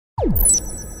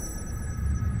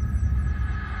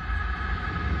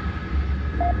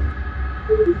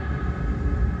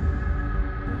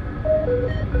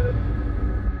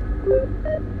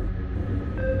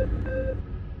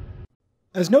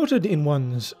As noted in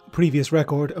one's previous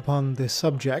record upon this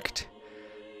subject,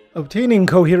 obtaining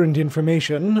coherent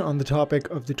information on the topic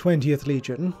of the 20th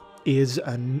Legion is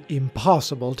an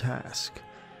impossible task.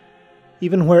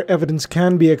 Even where evidence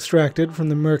can be extracted from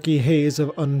the murky haze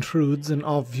of untruths and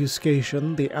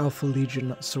obfuscation the Alpha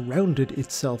Legion surrounded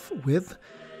itself with,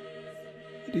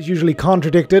 it is usually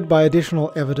contradicted by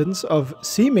additional evidence of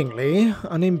seemingly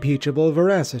unimpeachable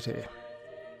veracity.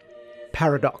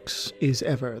 Paradox is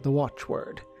ever the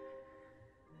watchword.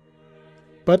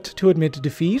 But to admit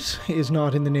defeat is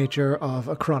not in the nature of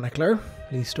a chronicler,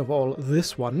 least of all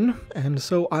this one, and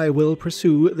so I will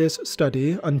pursue this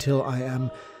study until I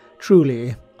am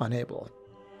truly unable.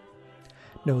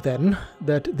 Know then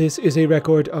that this is a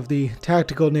record of the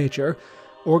tactical nature,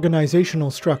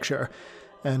 organizational structure,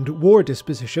 and war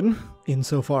disposition,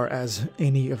 insofar as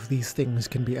any of these things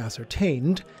can be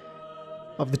ascertained,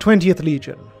 of the 20th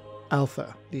Legion,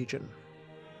 Alpha Legion.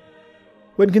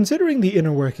 When considering the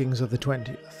inner workings of the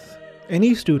 20th,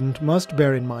 any student must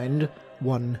bear in mind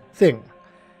one thing,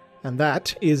 and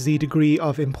that is the degree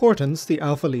of importance the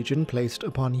Alpha Legion placed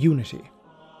upon unity.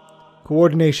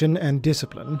 Coordination and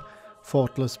discipline,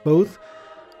 faultless both,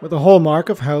 were the hallmark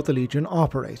of how the Legion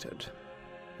operated.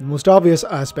 The most obvious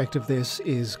aspect of this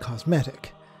is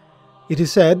cosmetic. It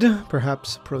is said,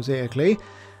 perhaps prosaically,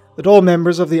 that all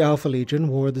members of the Alpha Legion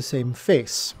wore the same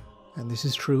face, and this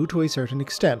is true to a certain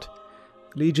extent.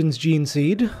 The Legion's gene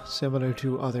seed, similar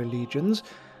to other legions,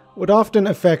 would often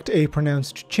affect a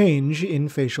pronounced change in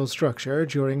facial structure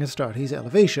during Astartes'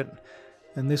 elevation,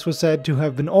 and this was said to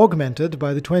have been augmented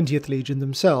by the 20th Legion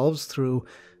themselves through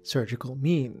surgical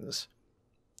means.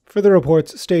 Further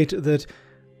reports state that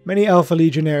many Alpha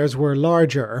Legionnaires were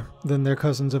larger than their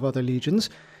cousins of other legions,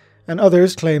 and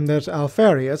others claim that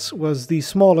Alpharius was the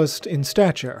smallest in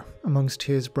stature amongst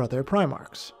his brother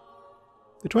Primarchs.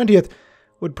 The 20th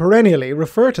would perennially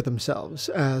refer to themselves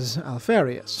as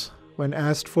Alpharius when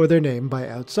asked for their name by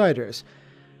outsiders,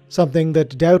 something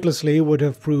that doubtlessly would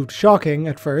have proved shocking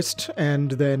at first and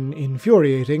then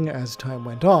infuriating as time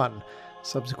went on,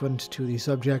 subsequent to the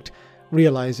subject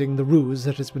realizing the ruse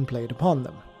that has been played upon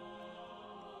them.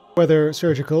 Whether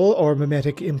surgical or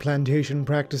mimetic implantation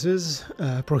practices,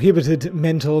 prohibited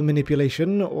mental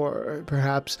manipulation, or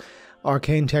perhaps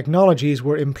arcane technologies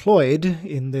were employed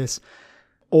in this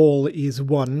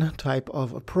all-is-one type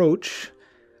of approach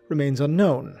remains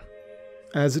unknown,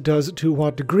 as does to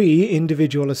what degree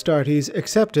individual Astartes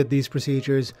accepted these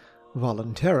procedures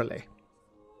voluntarily.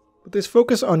 But this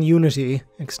focus on unity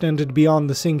extended beyond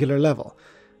the singular level,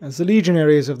 as the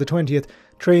legionaries of the 20th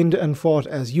trained and fought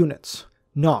as units,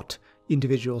 not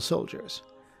individual soldiers.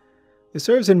 This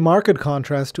serves in marked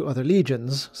contrast to other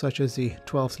legions, such as the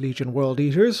 12th Legion World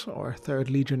Eaters or 3rd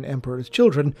Legion Emperor's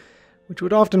Children, which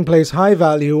would often place high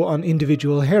value on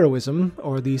individual heroism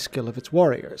or the skill of its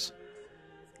warriors.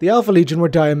 The Alpha Legion were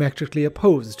diametrically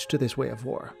opposed to this way of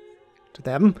war. To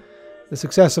them, the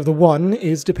success of the one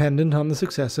is dependent on the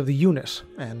success of the unit,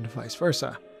 and vice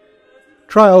versa.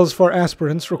 Trials for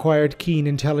aspirants required keen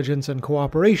intelligence and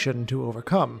cooperation to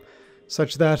overcome,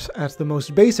 such that at the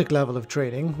most basic level of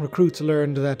training, recruits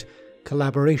learned that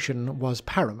collaboration was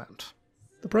paramount.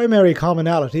 The primary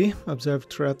commonality,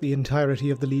 observed throughout the entirety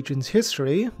of the Legion's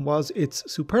history, was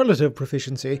its superlative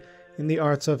proficiency in the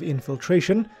arts of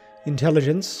infiltration,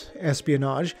 intelligence,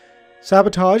 espionage,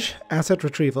 sabotage, asset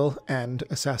retrieval, and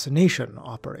assassination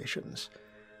operations.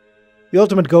 The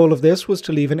ultimate goal of this was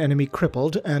to leave an enemy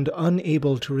crippled and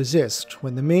unable to resist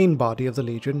when the main body of the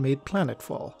Legion made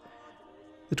planetfall.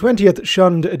 The 20th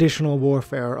shunned additional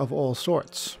warfare of all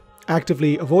sorts,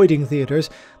 actively avoiding theaters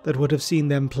that would have seen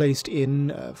them placed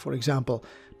in, for example,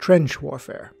 trench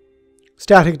warfare.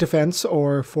 Static defense,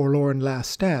 or forlorn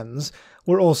last stands,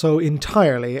 were also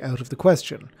entirely out of the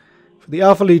question, for the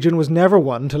Alpha Legion was never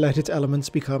one to let its elements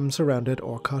become surrounded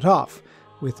or cut off,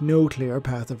 with no clear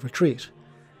path of retreat.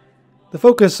 The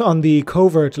focus on the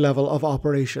covert level of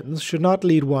operations should not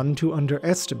lead one to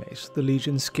underestimate the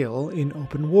Legion's skill in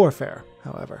open warfare,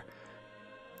 however.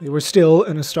 They were still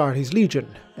an Astartes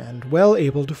Legion, and well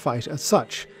able to fight as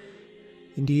such.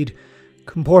 Indeed,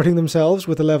 comporting themselves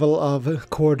with a level of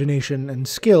coordination and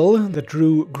skill that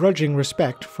drew grudging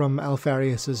respect from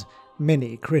Alpharius's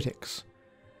many critics.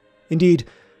 Indeed,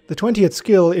 the 20th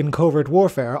skill in covert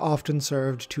warfare often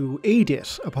served to aid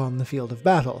it upon the field of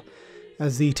battle,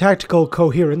 as the tactical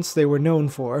coherence they were known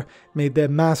for made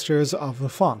them masters of the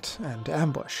feint and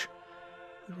ambush.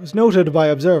 It was noted by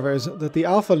observers that the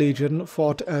Alpha Legion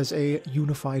fought as a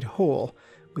unified whole,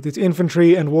 with its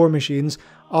infantry and war machines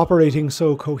operating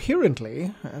so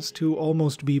coherently as to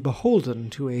almost be beholden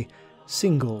to a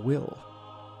single will.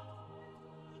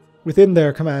 Within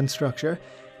their command structure,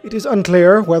 it is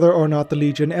unclear whether or not the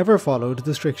Legion ever followed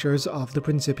the strictures of the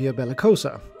Principia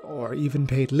Bellicosa, or even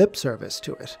paid lip service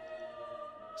to it.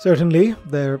 Certainly,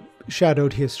 their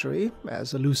shadowed history,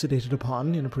 as elucidated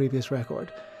upon in a previous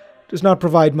record, does not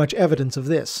provide much evidence of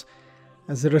this,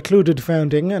 as their occluded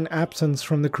founding and absence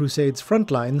from the Crusades'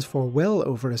 front lines for well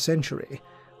over a century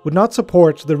would not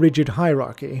support the rigid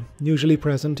hierarchy usually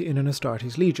present in an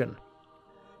Astartes legion.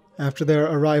 After their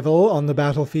arrival on the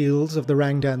battlefields of the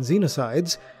Rangdan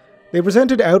Xenocides, they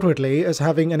presented outwardly as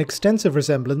having an extensive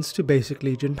resemblance to basic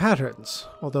legion patterns,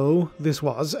 although this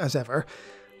was, as ever,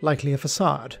 likely a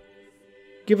facade.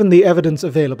 Given the evidence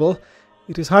available,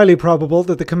 it is highly probable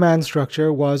that the command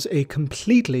structure was a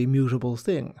completely mutable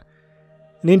thing.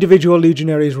 An individual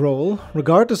legionary's role,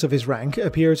 regardless of his rank,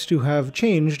 appears to have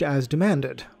changed as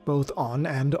demanded, both on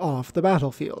and off the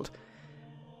battlefield.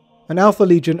 An Alpha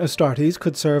Legion Astartes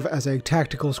could serve as a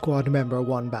tactical squad member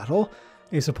one battle,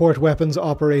 a support weapons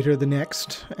operator the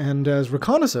next, and as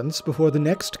reconnaissance before the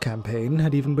next campaign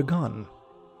had even begun.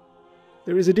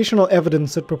 There is additional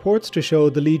evidence that purports to show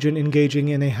the Legion engaging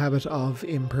in a habit of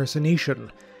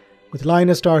impersonation, with line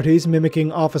Astartes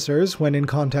mimicking officers when in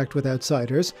contact with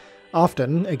outsiders,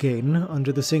 often, again,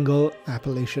 under the single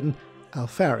appellation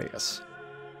Alpharius.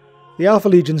 The Alpha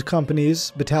Legion's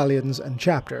companies, battalions, and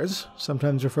chapters,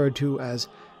 sometimes referred to as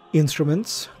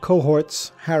instruments,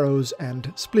 cohorts, harrows,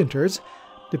 and splinters,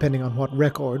 depending on what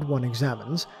record one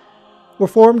examines, were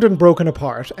formed and broken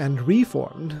apart and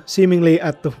reformed, seemingly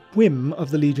at the whim of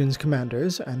the Legion's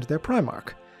commanders and their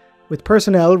Primarch, with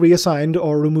personnel reassigned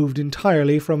or removed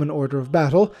entirely from an order of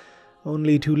battle,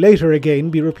 only to later again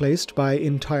be replaced by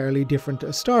entirely different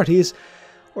Astartes,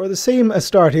 or the same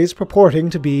Astartes purporting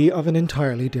to be of an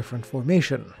entirely different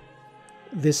formation.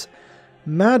 This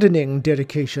maddening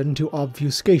dedication to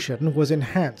obfuscation was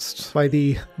enhanced by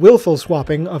the willful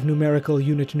swapping of numerical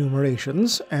unit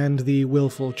numerations and the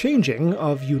willful changing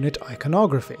of unit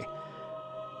iconography.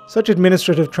 Such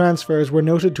administrative transfers were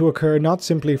noted to occur not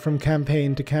simply from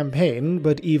campaign to campaign,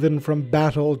 but even from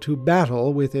battle to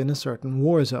battle within a certain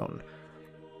war zone.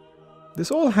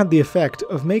 This all had the effect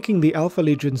of making the Alpha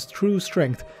Legion's true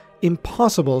strength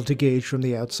impossible to gauge from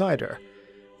the outsider,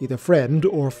 either friend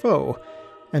or foe,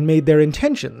 and made their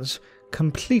intentions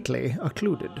completely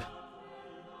occluded.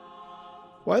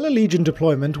 While a Legion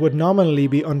deployment would nominally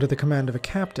be under the command of a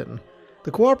captain,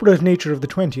 the cooperative nature of the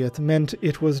 20th meant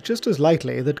it was just as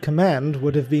likely that command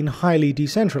would have been highly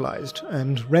decentralized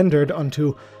and rendered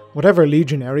unto whatever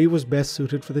legionary was best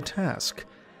suited for the task.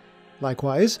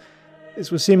 Likewise, this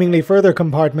was seemingly further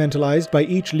compartmentalized by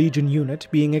each Legion unit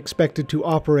being expected to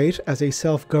operate as a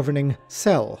self-governing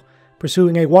cell,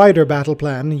 pursuing a wider battle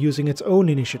plan using its own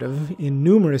initiative in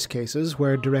numerous cases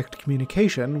where direct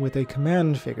communication with a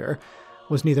command figure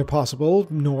was neither possible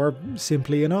nor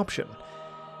simply an option.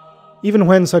 Even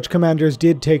when such commanders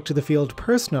did take to the field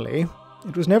personally,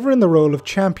 it was never in the role of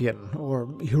champion or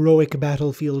heroic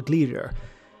battlefield leader,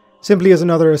 simply as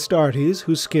another Astartes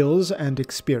whose skills and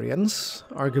experience,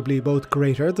 arguably both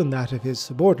greater than that of his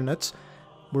subordinates,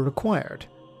 were required.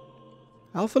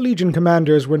 Alpha Legion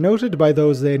commanders were noted by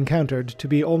those they encountered to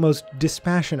be almost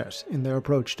dispassionate in their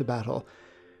approach to battle,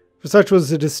 for such was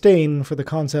the disdain for the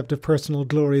concept of personal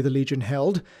glory the Legion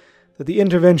held, that the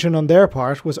intervention on their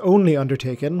part was only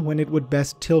undertaken when it would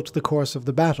best tilt the course of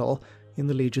the battle in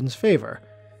the Legion's favor.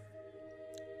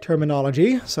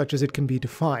 Terminology, such as it can be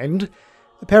defined,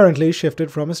 apparently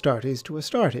shifted from Astartes to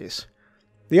Astartes.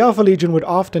 The Alpha Legion would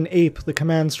often ape the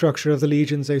command structure of the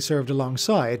legions they served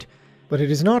alongside, but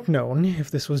it is not known if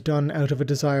this was done out of a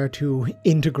desire to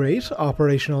integrate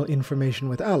operational information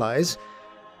with allies,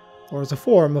 or as a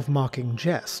form of mocking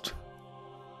jest.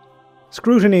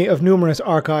 Scrutiny of numerous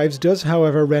archives does,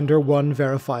 however, render one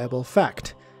verifiable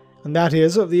fact, and that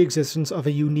is of the existence of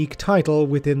a unique title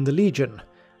within the Legion,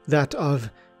 that of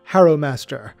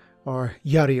Harrowmaster, or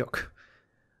Yariuk.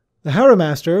 The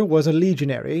Harrowmaster was a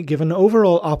legionary given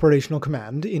overall operational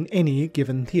command in any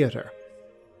given theatre.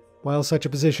 While such a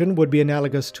position would be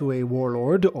analogous to a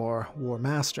warlord or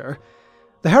warmaster,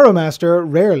 the Harrowmaster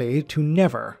rarely to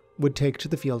never would take to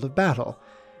the field of battle,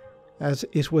 as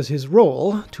it was his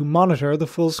role to monitor the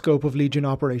full scope of Legion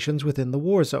operations within the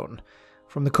war zone,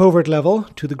 from the covert level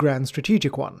to the grand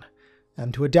strategic one,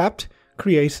 and to adapt,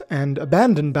 create, and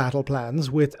abandon battle plans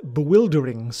with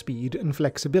bewildering speed and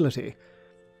flexibility.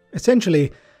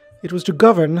 Essentially, it was to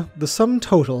govern the sum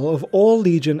total of all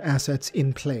Legion assets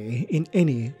in play in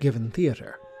any given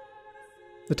theatre.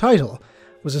 The title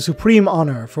was a supreme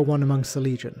honor for one amongst the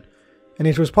Legion, and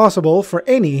it was possible for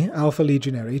any Alpha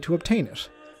Legionary to obtain it,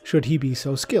 should he be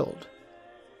so skilled.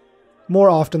 More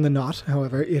often than not,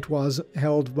 however, it was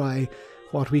held by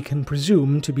what we can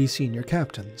presume to be senior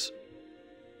captains.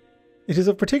 It is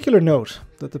of particular note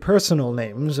that the personal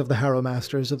names of the Harrow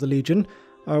Masters of the Legion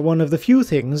are one of the few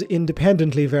things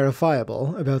independently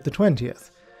verifiable about the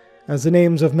 20th, as the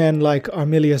names of men like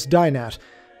Armilius Dynat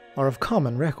are of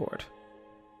common record.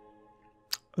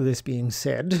 This being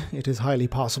said, it is highly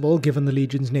possible, given the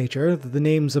Legion's nature, that the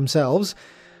names themselves,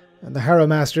 and the Harrow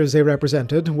Masters they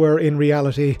represented, were in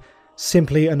reality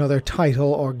simply another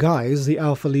title or guise the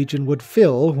Alpha Legion would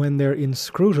fill when their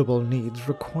inscrutable needs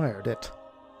required it.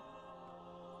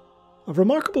 Of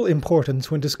remarkable importance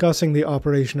when discussing the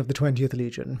operation of the 20th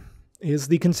Legion is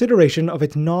the consideration of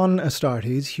its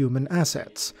non-Astartes human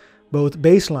assets, both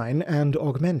baseline and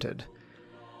augmented.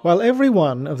 While every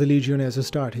one of the Legiones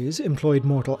Astartes employed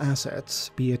mortal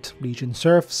assets, be it Legion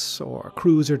serfs or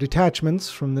crews or detachments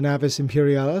from the Navis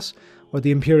Imperialis or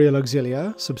the Imperial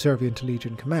Auxilia, subservient to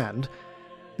Legion command,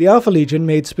 the Alpha Legion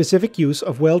made specific use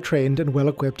of well-trained and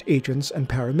well-equipped agents and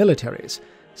paramilitaries,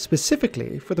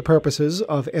 specifically for the purposes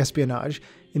of espionage,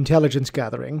 intelligence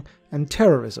gathering, and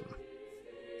terrorism.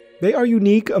 They are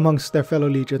unique amongst their fellow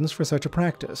legions for such a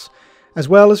practice, as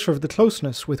well as for the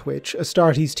closeness with which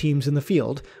Astartes teams in the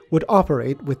field would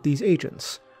operate with these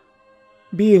agents.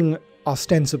 Being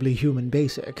ostensibly human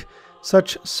basic,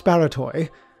 such sparatoi,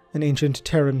 an ancient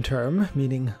Terran term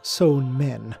meaning sown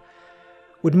men,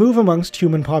 would move amongst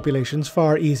human populations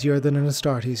far easier than an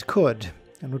Astartes could,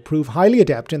 and would prove highly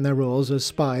adept in their roles as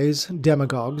spies,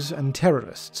 demagogues, and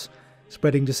terrorists,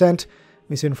 spreading dissent,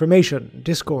 misinformation,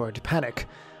 discord, panic,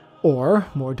 or,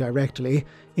 more directly,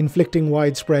 inflicting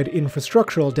widespread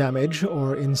infrastructural damage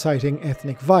or inciting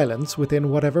ethnic violence within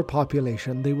whatever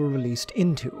population they were released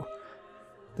into.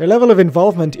 Their level of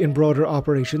involvement in broader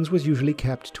operations was usually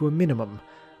kept to a minimum,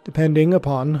 depending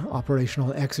upon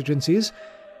operational exigencies,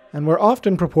 and were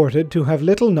often purported to have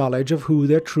little knowledge of who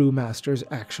their true masters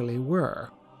actually were.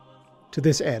 To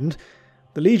this end,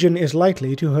 the Legion is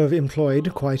likely to have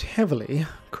employed quite heavily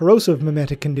corrosive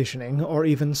mimetic conditioning or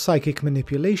even psychic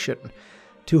manipulation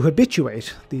to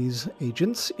habituate these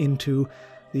agents into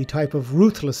the type of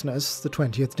ruthlessness the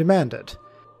 20th demanded.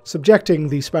 Subjecting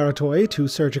the sparatoi to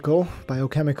surgical,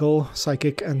 biochemical,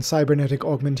 psychic, and cybernetic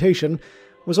augmentation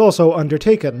was also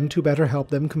undertaken to better help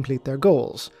them complete their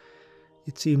goals.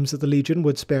 It seems that the Legion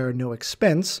would spare no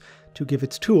expense to give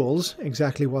its tools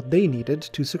exactly what they needed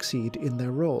to succeed in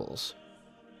their roles.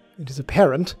 It is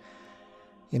apparent,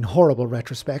 in horrible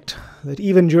retrospect, that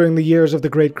even during the years of the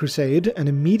Great Crusade and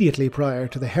immediately prior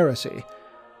to the Heresy,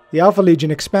 the Alpha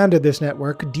Legion expanded this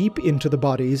network deep into the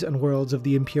bodies and worlds of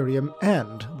the Imperium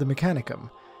and the Mechanicum,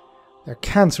 their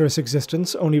cancerous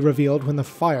existence only revealed when the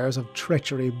fires of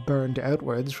treachery burned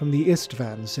outwards from the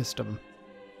Istvan system.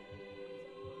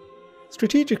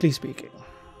 Strategically speaking,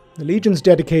 the Legion's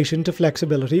dedication to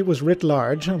flexibility was writ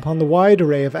large upon the wide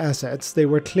array of assets they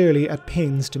were clearly at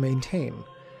pains to maintain.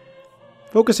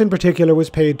 Focus in particular was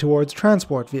paid towards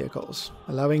transport vehicles,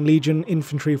 allowing Legion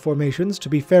infantry formations to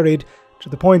be ferried to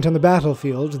the point on the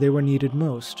battlefield they were needed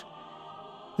most.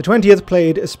 The 20th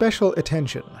paid especial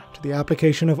attention to the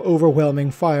application of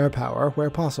overwhelming firepower where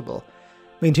possible,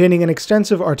 maintaining an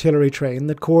extensive artillery train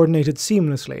that coordinated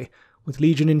seamlessly with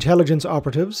Legion intelligence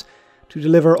operatives to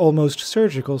deliver almost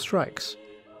surgical strikes.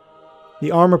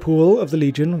 The armor pool of the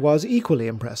Legion was equally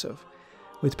impressive,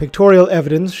 with pictorial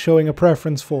evidence showing a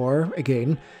preference for,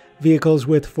 again, vehicles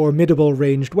with formidable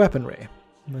ranged weaponry,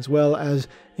 as well as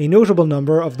a notable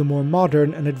number of the more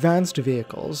modern and advanced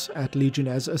vehicles at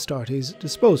Legiones Astartes'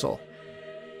 disposal.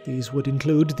 These would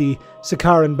include the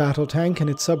Sikaran battle tank and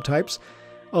its subtypes,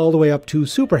 all the way up to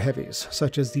super heavies,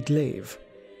 such as the Glaive.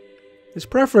 This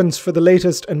preference for the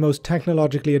latest and most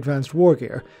technologically advanced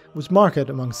wargear was marked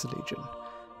amongst the Legion,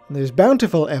 and there's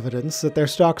bountiful evidence that their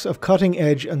stocks of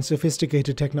cutting-edge and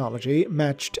sophisticated technology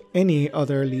matched any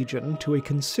other Legion to a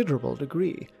considerable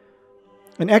degree.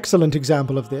 An excellent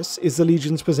example of this is the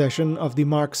Legion's possession of the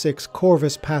Mark VI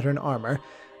Corvus pattern armor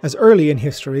as early in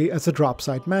history as the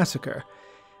Dropsite Massacre,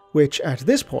 which at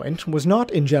this point was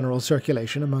not in general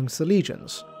circulation amongst the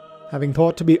Legions, having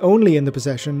thought to be only in the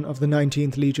possession of the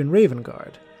 19th Legion Raven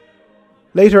Guard.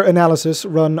 Later analysis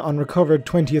run on recovered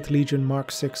 20th Legion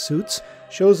Mark VI suits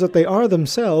shows that they are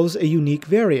themselves a unique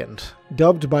variant,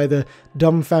 dubbed by the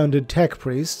dumbfounded tech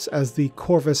priests as the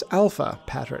Corvus Alpha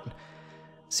pattern,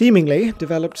 seemingly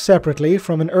developed separately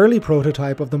from an early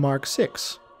prototype of the Mark VI.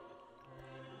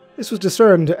 This was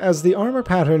discerned as the armor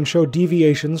pattern showed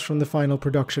deviations from the final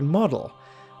production model,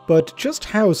 but just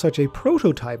how such a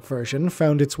prototype version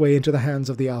found its way into the hands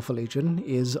of the Alpha Legion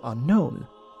is unknown.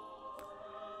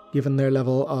 Given their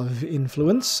level of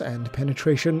influence and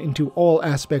penetration into all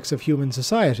aspects of human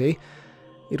society,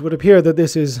 it would appear that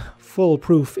this is full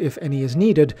proof, if any is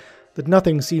needed, that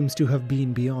nothing seems to have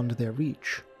been beyond their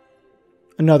reach.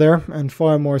 Another, and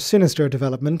far more sinister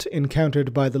development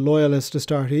encountered by the Loyalist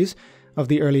Astartes of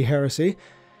the early heresy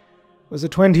was the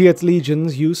 20th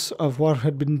Legion's use of what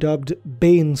had been dubbed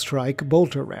Banestrike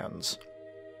bolter rounds.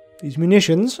 These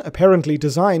munitions, apparently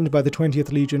designed by the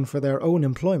 20th Legion for their own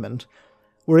employment,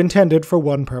 were intended for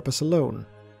one purpose alone: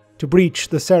 to breach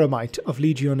the ceramite of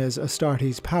Legiones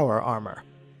Astartes' power armor.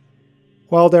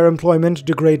 While their employment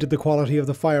degraded the quality of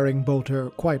the firing bolter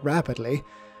quite rapidly,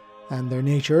 and their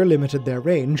nature limited their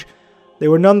range, they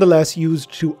were nonetheless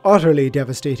used to utterly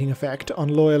devastating effect on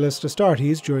Loyalist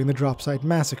Astartes during the Dropsite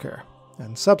Massacre,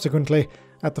 and subsequently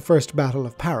at the First Battle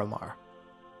of Paramar.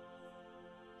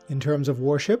 In terms of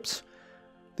warships,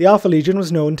 the Alpha Legion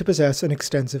was known to possess an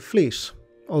extensive fleet,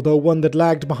 although one that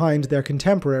lagged behind their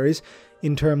contemporaries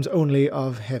in terms only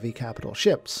of heavy capital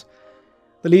ships.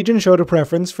 The Legion showed a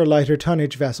preference for lighter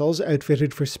tonnage vessels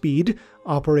outfitted for speed,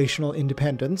 operational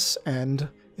independence, and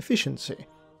efficiency.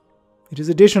 It has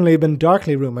additionally been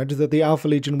darkly rumoured that the Alpha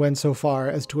Legion went so far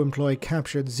as to employ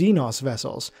captured Xenos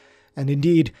vessels, and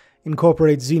indeed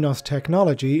incorporate Xenos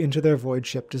technology into their void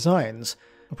ship designs,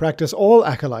 a practice all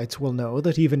acolytes will know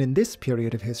that even in this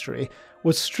period of history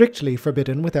was strictly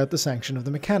forbidden without the sanction of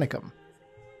the Mechanicum.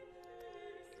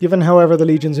 Given, however, the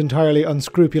Legion's entirely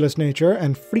unscrupulous nature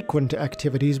and frequent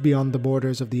activities beyond the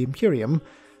borders of the Imperium,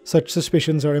 such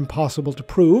suspicions are impossible to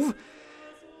prove,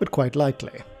 but quite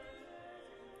likely.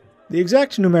 The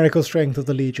exact numerical strength of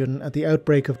the Legion at the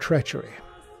outbreak of treachery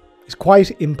is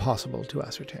quite impossible to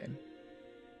ascertain.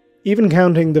 Even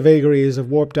counting the vagaries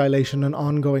of warp dilation and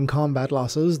ongoing combat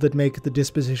losses that make the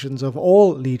dispositions of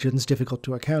all legions difficult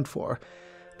to account for,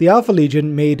 the Alpha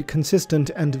Legion made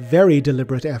consistent and very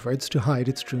deliberate efforts to hide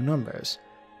its true numbers.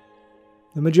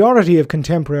 The majority of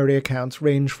contemporary accounts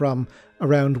range from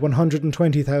around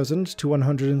 120,000 to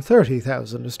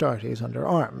 130,000 Astartes under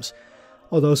arms,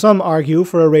 although some argue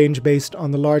for a range based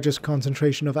on the largest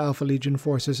concentration of Alpha Legion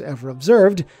forces ever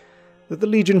observed, that the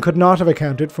Legion could not have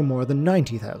accounted for more than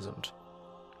 90,000.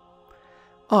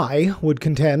 I would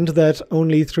contend that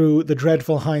only through the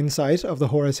dreadful hindsight of the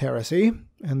Horus Heresy,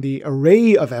 and the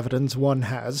array of evidence one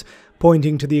has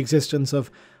pointing to the existence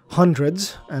of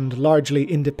hundreds and largely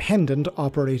independent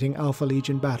operating Alpha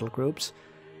Legion battle groups,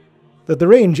 that the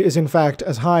range is in fact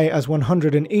as high as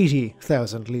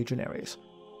 180,000 legionaries.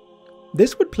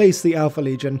 This would place the Alpha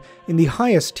Legion in the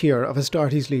highest tier of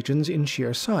Astartes legions in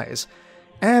sheer size,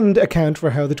 and account for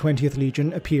how the 20th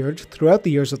Legion appeared throughout the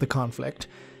years of the conflict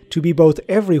to be both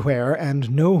everywhere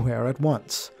and nowhere at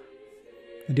once.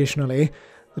 Additionally,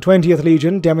 the 20th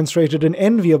Legion demonstrated an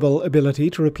enviable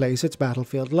ability to replace its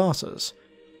battlefield losses.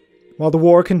 While the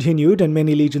war continued and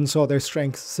many legions saw their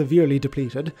strength severely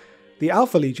depleted, the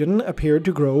Alpha Legion appeared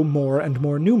to grow more and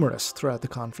more numerous throughout the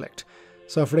conflict,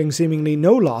 suffering seemingly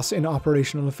no loss in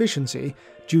operational efficiency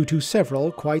due to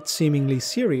several quite seemingly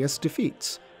serious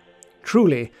defeats.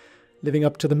 Truly, living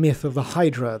up to the myth of the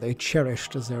Hydra they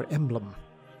cherished as their emblem.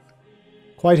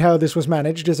 Quite how this was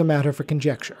managed is a matter for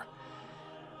conjecture.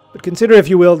 But consider, if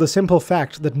you will, the simple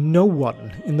fact that no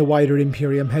one in the wider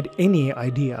Imperium had any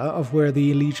idea of where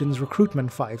the Legion's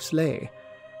recruitment fiefs lay.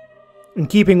 In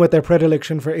keeping with their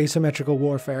predilection for asymmetrical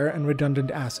warfare and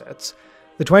redundant assets,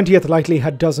 the 20th likely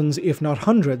had dozens, if not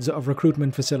hundreds, of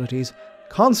recruitment facilities,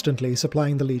 constantly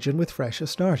supplying the Legion with fresh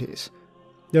Astartes.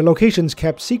 Their locations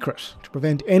kept secret to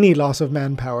prevent any loss of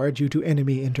manpower due to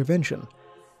enemy intervention.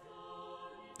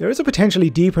 There is a potentially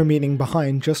deeper meaning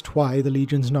behind just why the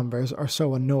Legion's numbers are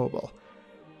so unknowable,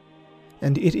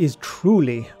 and it is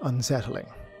truly unsettling.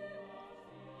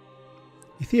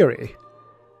 A theory,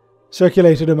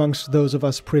 circulated amongst those of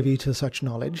us privy to such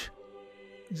knowledge,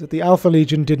 is that the Alpha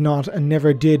Legion did not and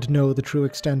never did know the true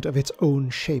extent of its own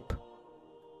shape.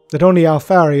 That only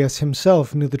Alpharius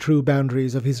himself knew the true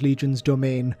boundaries of his Legion's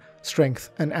domain,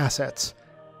 strength, and assets,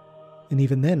 and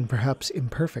even then perhaps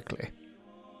imperfectly.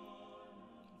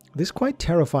 This quite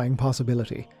terrifying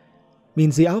possibility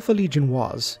means the Alpha Legion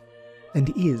was,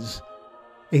 and is,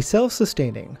 a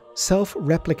self-sustaining,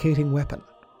 self-replicating weapon,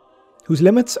 whose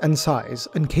limits and size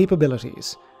and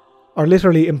capabilities are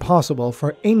literally impossible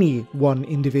for any one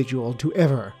individual to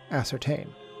ever ascertain.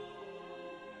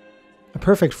 A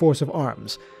perfect force of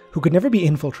arms, who could never be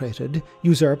infiltrated,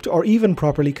 usurped, or even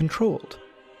properly controlled,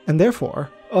 and therefore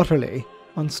utterly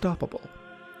unstoppable.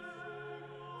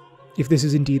 If this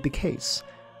is indeed the case,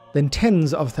 then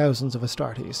tens of thousands of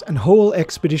Astartes and whole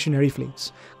expeditionary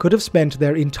fleets could have spent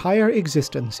their entire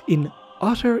existence in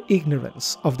utter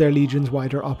ignorance of their Legion's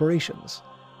wider operations,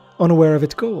 unaware of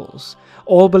its goals,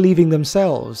 all believing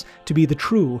themselves to be the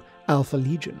true Alpha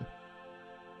Legion,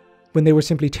 when they were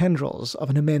simply tendrils of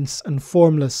an immense and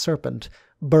formless serpent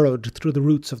burrowed through the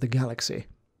roots of the galaxy.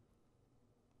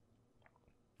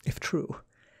 If true,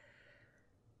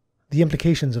 the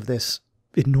implications of this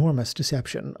enormous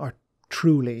deception are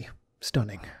truly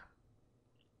stunning.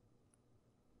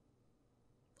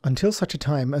 Until such a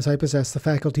time as I possess the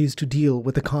faculties to deal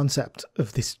with the concept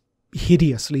of this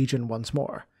hideous legion once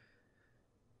more.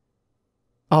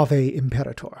 Ave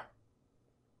Imperator.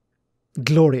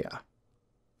 Gloria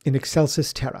in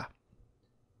excelsis terra.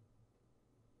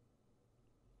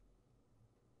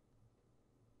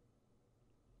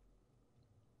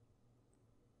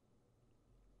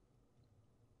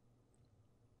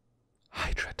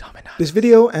 Hydra Domina. This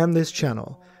video and this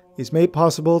channel is made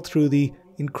possible through the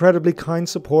incredibly kind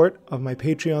support of my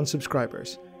Patreon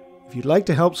subscribers. If you'd like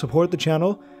to help support the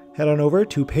channel, head on over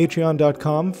to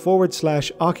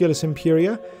patreon.com/Oculus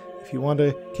Imperia if you want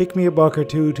to kick me a buck or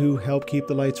two to help keep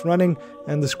the lights running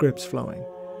and the scripts flowing.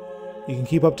 You can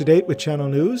keep up to date with channel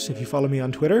news if you follow me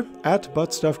on Twitter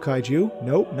 @ButtstuffKaiju.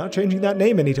 Nope, not changing that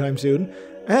name anytime soon.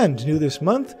 And new this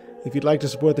month, if you'd like to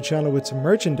support the channel with some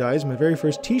merchandise, my very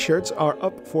first t-shirts are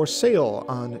up for sale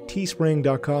on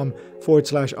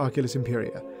teespring.com/Oculus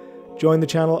Imperia. Join the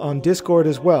channel on Discord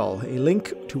as well. A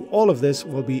link to all of this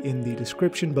will be in the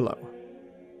description below.